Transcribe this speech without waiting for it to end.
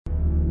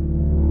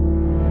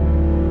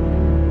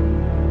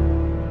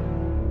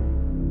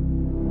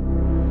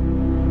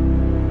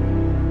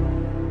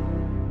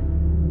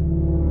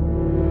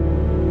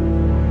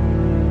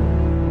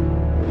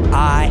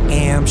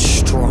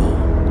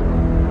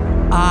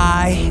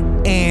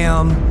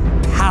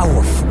am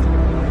powerful.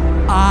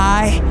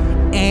 I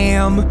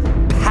am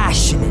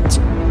passionate.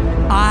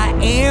 I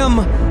am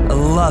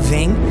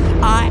loving.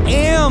 I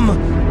am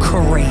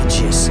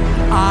courageous.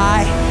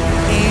 I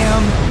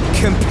am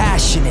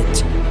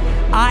compassionate.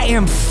 I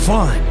am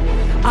fun.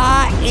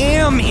 I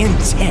am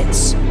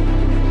intense.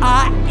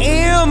 I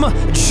am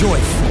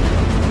joyful.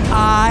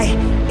 I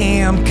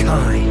am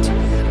kind.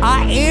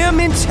 I am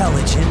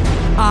intelligent.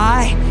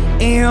 I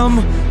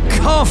am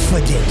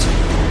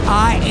confident.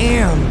 I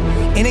am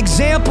an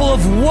example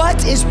of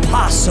what is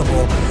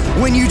possible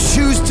when you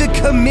choose to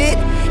commit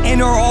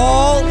and are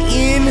all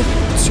in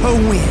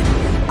to win.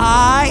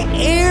 I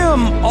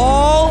am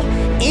all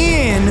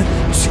in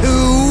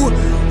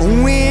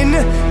to win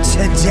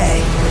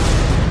today.